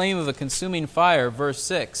 and the flame of a consuming fire. Verse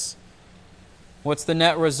 6. What's the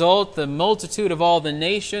net result? The multitude of all the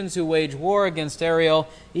nations who wage war against Ariel,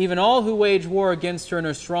 even all who wage war against her in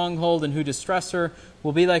her stronghold and who distress her,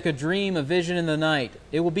 will be like a dream, a vision in the night.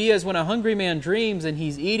 It will be as when a hungry man dreams and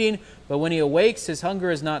he's eating, but when he awakes his hunger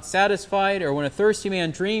is not satisfied, or when a thirsty man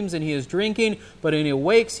dreams and he is drinking, but when he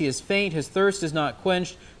awakes he is faint, his thirst is not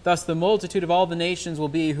quenched. Thus the multitude of all the nations will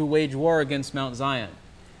be who wage war against Mount Zion.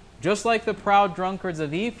 Just like the proud drunkards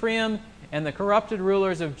of Ephraim and the corrupted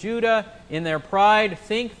rulers of Judah, in their pride,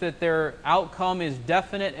 think that their outcome is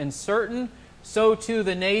definite and certain, so too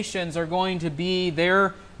the nations are going to be,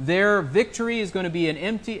 their victory is going to be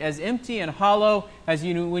as empty and hollow as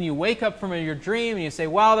when you wake up from your dream and you say,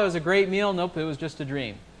 wow, that was a great meal. Nope, it was just a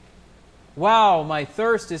dream. Wow, my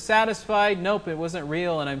thirst is satisfied. Nope, it wasn't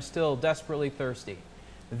real and I'm still desperately thirsty.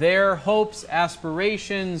 Their hopes,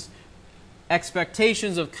 aspirations,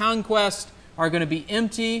 expectations of conquest are going to be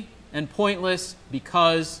empty and pointless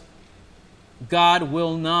because God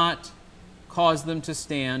will not cause them to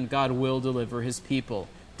stand. God will deliver His people,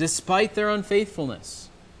 despite their unfaithfulness.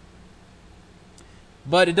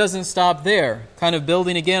 But it doesn't stop there. Kind of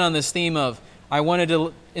building again on this theme of, I wanted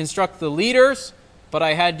to instruct the leaders, but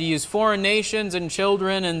I had to use foreign nations and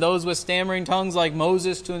children and those with stammering tongues like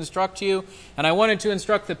Moses to instruct you. And I wanted to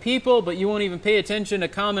instruct the people, but you won't even pay attention to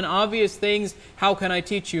common obvious things. How can I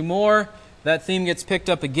teach you more? That theme gets picked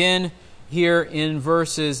up again here in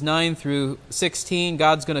verses 9 through 16.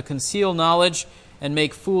 God's going to conceal knowledge and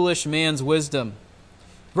make foolish man's wisdom.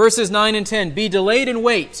 Verses 9 and 10, be delayed and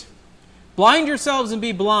wait. Blind yourselves and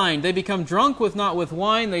be blind. They become drunk not with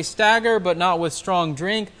wine. They stagger, but not with strong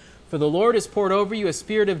drink. For the Lord has poured over you a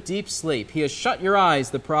spirit of deep sleep. He has shut your eyes,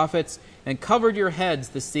 the prophets, and covered your heads,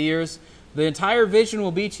 the seers. The entire vision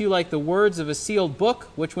will be to you like the words of a sealed book,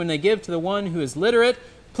 which when they give to the one who is literate,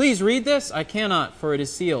 please read this, I cannot, for it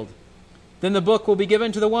is sealed. Then the book will be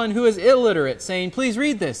given to the one who is illiterate, saying, please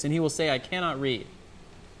read this, and he will say, I cannot read.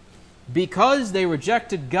 Because they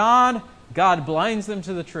rejected God, God blinds them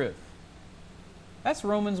to the truth. That's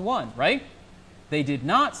Romans 1, right? They did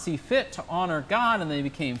not see fit to honor God, and they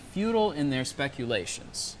became futile in their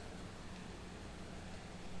speculations.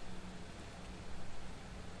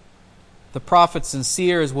 The prophets and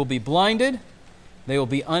seers will be blinded. They will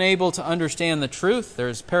be unable to understand the truth.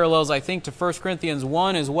 There's parallels, I think, to 1 Corinthians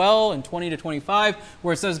 1 as well, in 20 to 25,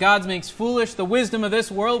 where it says, God makes foolish the wisdom of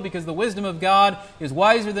this world, because the wisdom of God is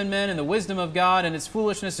wiser than men, and the wisdom of God and its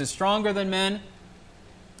foolishness is stronger than men.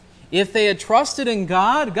 If they had trusted in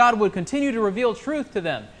God, God would continue to reveal truth to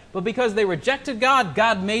them. But because they rejected God,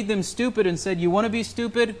 God made them stupid and said, you want to be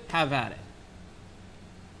stupid? Have at it.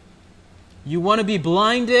 You want to be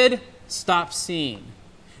blinded? Stop seeing.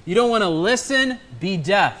 You don't want to listen? Be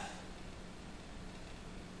deaf.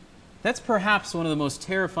 That's perhaps one of the most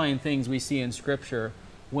terrifying things we see in Scripture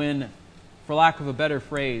when, for lack of a better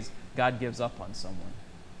phrase, God gives up on someone.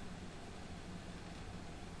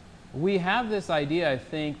 We have this idea, I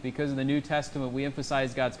think, because in the New Testament we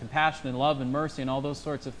emphasize God's compassion and love and mercy and all those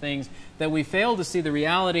sorts of things, that we fail to see the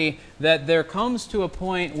reality that there comes to a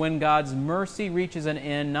point when God's mercy reaches an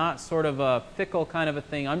end, not sort of a fickle kind of a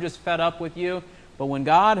thing. I'm just fed up with you. But when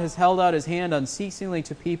God has held out His hand unceasingly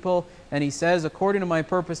to people, and He says, according to my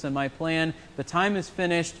purpose and my plan, the time is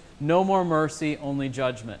finished, no more mercy, only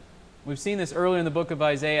judgment. We've seen this earlier in the book of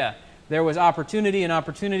Isaiah. There was opportunity and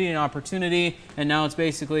opportunity and opportunity, and now it's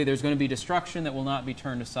basically there's going to be destruction that will not be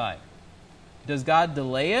turned aside. Does God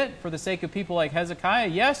delay it for the sake of people like Hezekiah?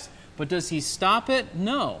 Yes. But does He stop it?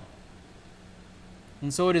 No.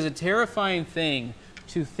 And so it is a terrifying thing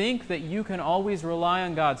to think that you can always rely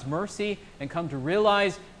on God's mercy and come to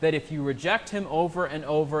realize that if you reject Him over and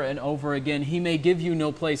over and over again, He may give you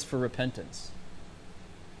no place for repentance.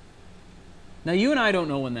 Now, you and I don't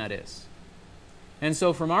know when that is. And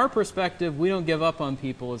so from our perspective, we don't give up on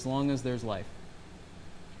people as long as there's life.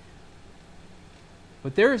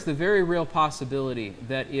 But there is the very real possibility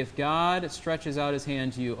that if God stretches out His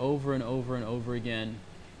hand to you over and over and over again,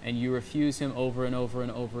 and you refuse Him over and over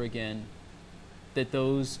and over again, that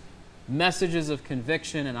those messages of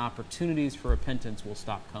conviction and opportunities for repentance will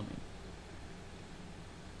stop coming.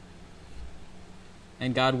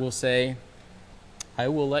 And God will say, I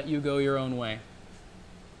will let you go your own way.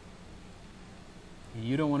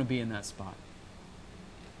 You don't want to be in that spot.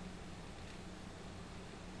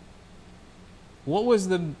 What was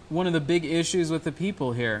one of the big issues with the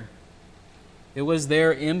people here? It was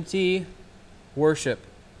their empty worship.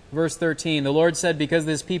 Verse 13, the Lord said, because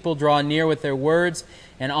this people draw near with their words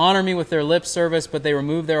and honor me with their lip service, but they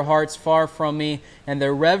remove their hearts far from me, and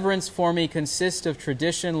their reverence for me consists of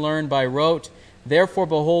tradition learned by rote. Therefore,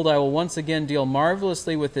 behold, I will once again deal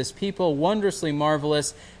marvelously with this people, wondrously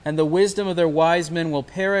marvelous, and the wisdom of their wise men will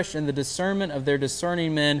perish, and the discernment of their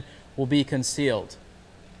discerning men will be concealed.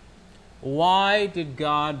 Why did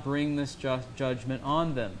God bring this judgment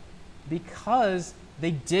on them? Because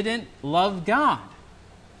they didn't love God.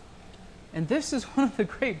 And this is one of the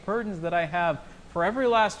great burdens that I have for every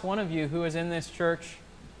last one of you who is in this church.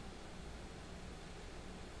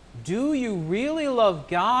 Do you really love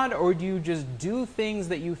God, or do you just do things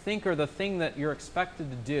that you think are the thing that you're expected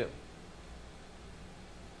to do?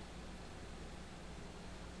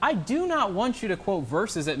 I do not want you to quote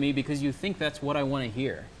verses at me because you think that's what I want to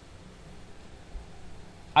hear.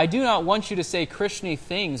 I do not want you to say Christian-y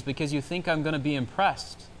things because you think I'm going to be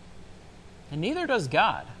impressed. And neither does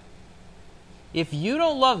God. If you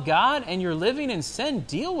don't love God and you're living in sin,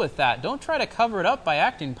 deal with that. Don't try to cover it up by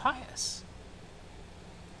acting pious.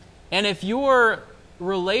 And if your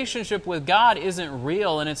relationship with God isn't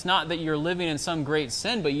real, and it's not that you're living in some great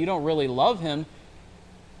sin, but you don't really love Him,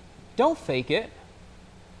 don't fake it.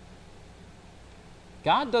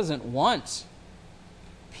 God doesn't want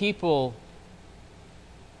people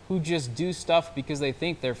who just do stuff because they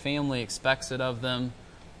think their family expects it of them,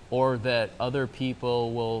 or that other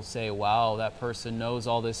people will say, wow, that person knows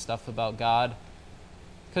all this stuff about God.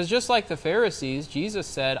 Because just like the Pharisees, Jesus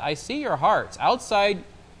said, I see your hearts. Outside,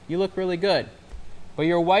 you look really good. But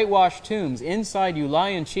you're whitewashed tombs. Inside, you lie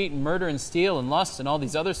and cheat and murder and steal and lust and all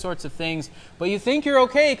these other sorts of things. But you think you're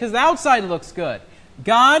okay because the outside looks good.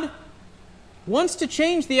 God wants to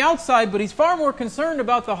change the outside, but He's far more concerned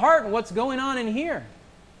about the heart and what's going on in here.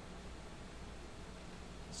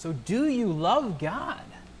 So do you love God?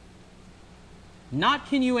 Not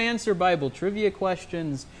can you answer Bible trivia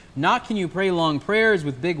questions. Not can you pray long prayers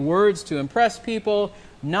with big words to impress people.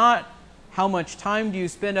 Not how much time do you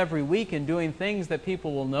spend every week in doing things that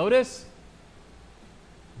people will notice?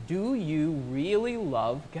 Do you really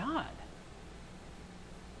love God?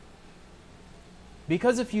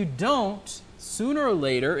 Because if you don't, sooner or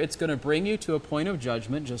later, it's going to bring you to a point of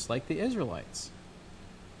judgment just like the Israelites.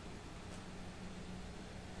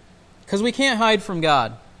 Because we can't hide from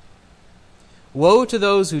God. Woe to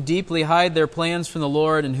those who deeply hide their plans from the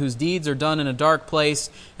Lord and whose deeds are done in a dark place.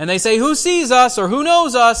 And they say, who sees us or who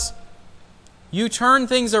knows us? You turn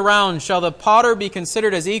things around. Shall the potter be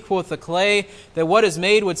considered as equal with the clay, that what is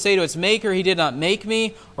made would say to its maker, he did not make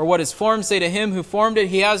me? Or what is formed say to him who formed it,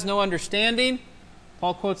 he has no understanding?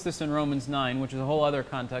 Paul quotes this in Romans 9, which is a whole other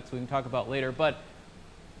context we can talk about later. But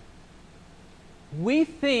we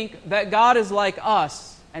think that God is like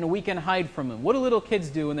us and we can hide from Him. What do little kids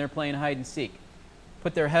do when they're playing hide and seek?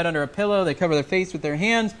 Put their head under a pillow, they cover their face with their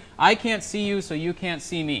hands. I can't see you, so you can't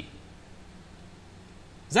see me.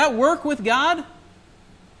 Does that work with God?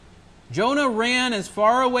 Jonah ran as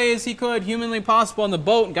far away as he could, humanly possible, on the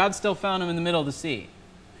boat, and God still found him in the middle of the sea.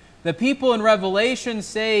 The people in Revelation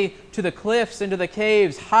say to the cliffs and to the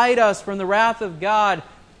caves, hide us from the wrath of God,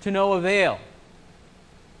 to no avail.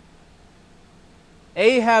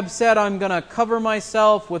 Ahab said, I'm going to cover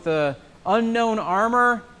myself with an unknown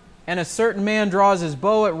armor, and a certain man draws his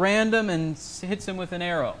bow at random and hits him with an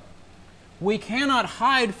arrow. We cannot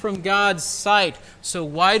hide from God's sight, so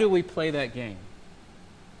why do we play that game?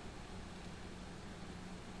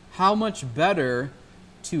 How much better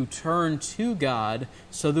to turn to God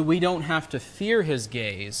so that we don't have to fear His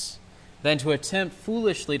gaze than to attempt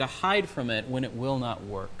foolishly to hide from it when it will not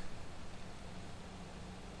work.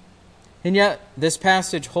 And yet, this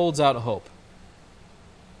passage holds out hope.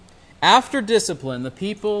 After discipline, the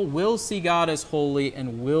people will see God as holy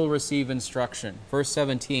and will receive instruction. Verse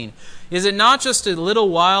 17, is it not just a little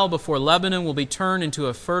while before Lebanon will be turned into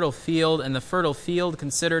a fertile field, and the fertile field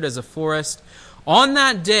considered as a forest? On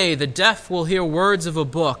that day the deaf will hear words of a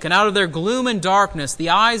book, and out of their gloom and darkness the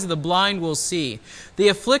eyes of the blind will see. The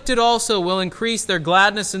afflicted also will increase their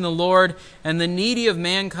gladness in the Lord, and the needy of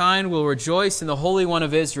mankind will rejoice in the Holy One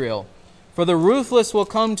of Israel. For the ruthless will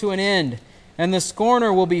come to an end, and the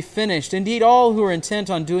scorner will be finished. Indeed, all who are intent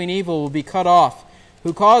on doing evil will be cut off,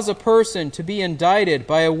 who cause a person to be indicted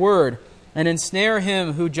by a word, and ensnare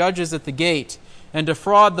him who judges at the gate, and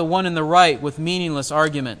defraud the one in the right with meaningless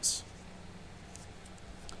arguments.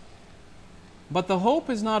 But the hope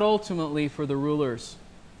is not ultimately for the rulers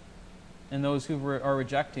and those who are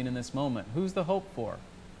rejecting in this moment. Who's the hope for?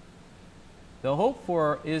 The hope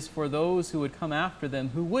is for those who would come after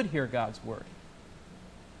them who would hear God's word.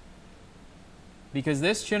 Because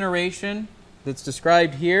this generation that's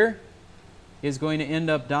described here is going to end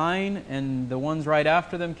up dying, and the ones right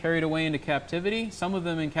after them carried away into captivity. Some of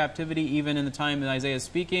them in captivity even in the time that Isaiah is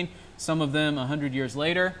speaking, some of them 100 years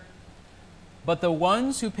later. But the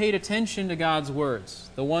ones who paid attention to God's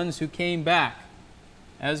words, the ones who came back,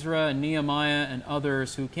 Ezra and Nehemiah and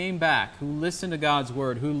others who came back, who listened to God's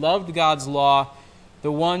word, who loved God's law,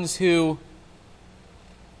 the ones who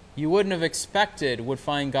you wouldn't have expected would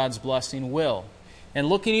find God's blessing will. And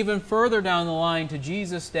looking even further down the line to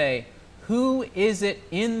Jesus' day, who is it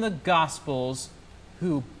in the Gospels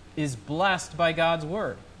who is blessed by God's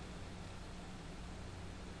word?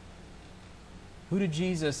 Who did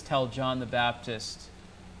Jesus tell John the Baptist,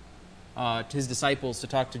 to his disciples, to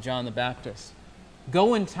talk to John the Baptist?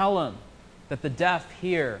 Go and tell him that the deaf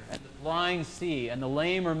hear, and the blind see, and the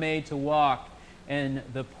lame are made to walk, and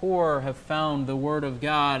the poor have found the word of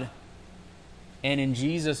God. And in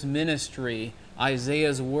Jesus' ministry,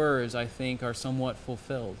 Isaiah's words, I think, are somewhat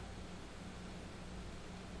fulfilled.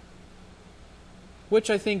 Which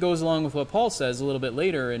I think goes along with what Paul says a little bit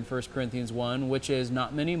later in 1 Corinthians 1, which is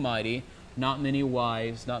not many mighty, not many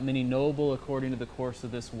wise, not many noble according to the course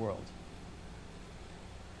of this world.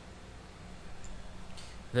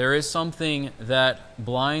 There is something that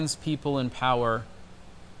blinds people in power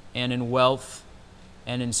and in wealth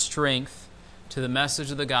and in strength to the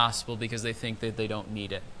message of the gospel because they think that they don't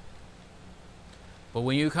need it. But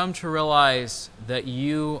when you come to realize that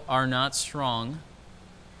you are not strong,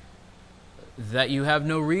 that you have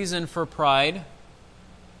no reason for pride,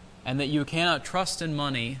 and that you cannot trust in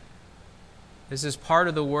money, this is part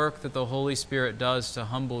of the work that the Holy Spirit does to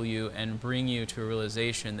humble you and bring you to a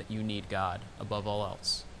realization that you need God above all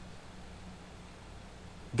else.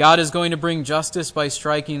 God is going to bring justice by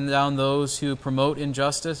striking down those who promote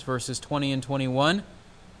injustice, verses 20 and 21.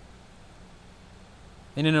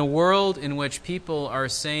 And in a world in which people are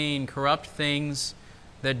saying corrupt things,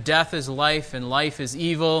 that death is life and life is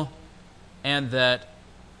evil, and that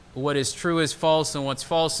what is true is false and what's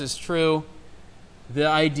false is true, The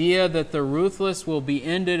idea that the ruthless will be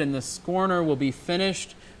ended and the scorner will be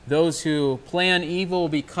finished. Those who plan evil will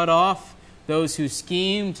be cut off. Those who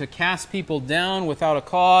scheme to cast people down without a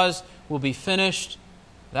cause will be finished.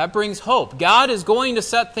 That brings hope. God is going to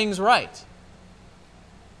set things right.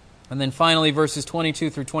 And then finally, verses 22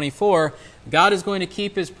 through 24, God is going to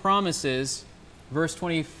keep His promises. Verse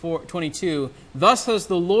 22, "Thus says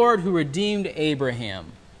the Lord who redeemed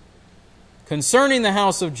Abraham. Concerning the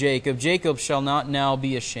house of Jacob, Jacob shall not now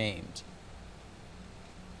be ashamed."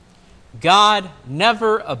 God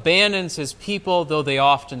never abandons His people, though they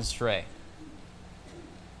often stray.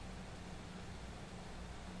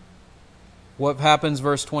 What happens,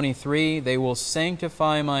 verse 23? "They will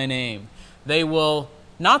sanctify my name." They will,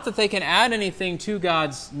 not that they can add anything to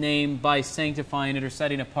God's name by sanctifying it or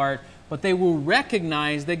setting apart, but they will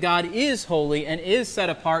recognize that God is holy and is set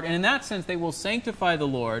apart, and in that sense they will sanctify the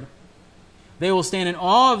Lord. They will stand in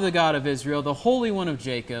awe of the God of Israel, the Holy One of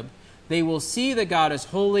Jacob. They will see that God is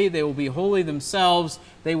holy. They will be holy themselves.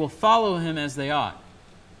 They will follow Him as they ought.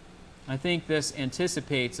 I think this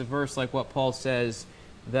anticipates a verse like what Paul says,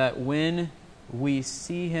 that when we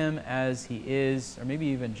see Him as He is, or maybe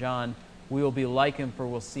even John, we will be like Him, for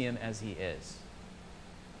we'll see Him as He is.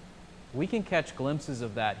 We can catch glimpses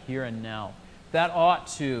of that here and now. That ought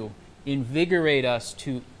to invigorate us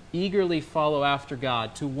to eagerly follow after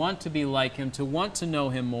God, to want to be like Him, to want to know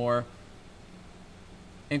Him more.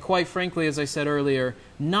 And quite frankly, as I said earlier,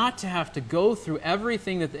 not to have to go through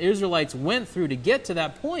everything that the Israelites went through to get to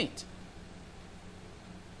that point.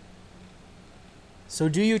 So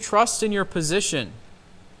do you trust in your position,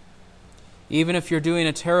 even if you're doing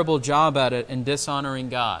a terrible job at it and dishonoring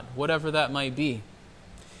God, whatever that might be?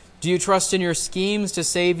 Do you trust in your schemes to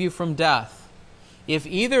save you from death? If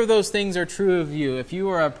either of those things are true of you, if you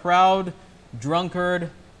are a proud drunkard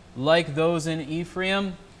like those in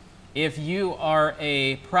Ephraim, if you are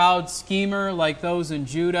a proud schemer like those in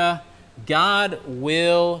Judah, God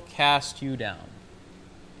will cast you down.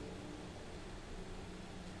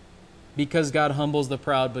 Because God humbles the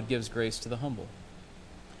proud but gives grace to the humble.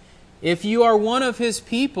 If you are one of His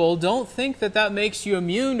people, don't think that that makes you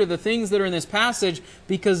immune to the things that are in this passage,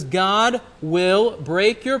 because God will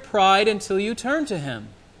break your pride until you turn to Him.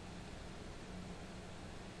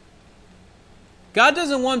 God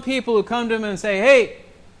doesn't want people who come to Him and say, "Hey,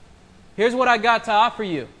 here's what I got to offer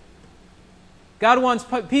you." God wants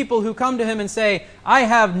people who come to Him and say, "I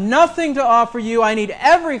have nothing to offer you. I need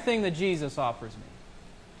everything that Jesus offers me."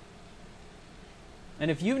 And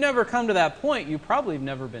if you've never come to that point, you probably have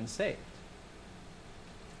never been saved.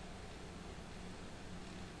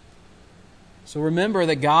 So remember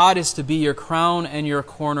that God is to be your crown and your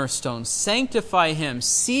cornerstone. Sanctify Him.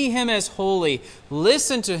 See Him as holy.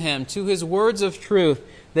 Listen to Him, to His words of truth,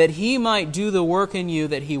 that He might do the work in you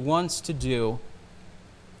that He wants to do,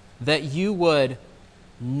 that you would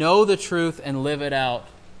know the truth and live it out,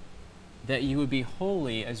 that you would be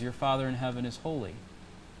holy as your Father in heaven is holy.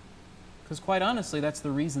 Because quite honestly, that's the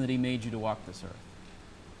reason that He made you to walk this earth.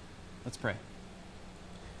 Let's pray.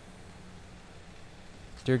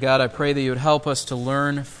 Dear God, I pray that You would help us to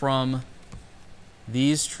learn from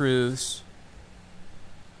these truths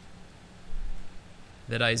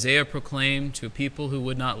that Isaiah proclaimed to a people who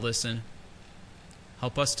would not listen.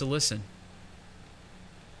 Help us to listen.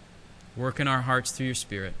 Work in our hearts through Your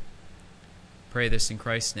Spirit. Pray this in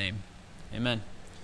Christ's name. Amen.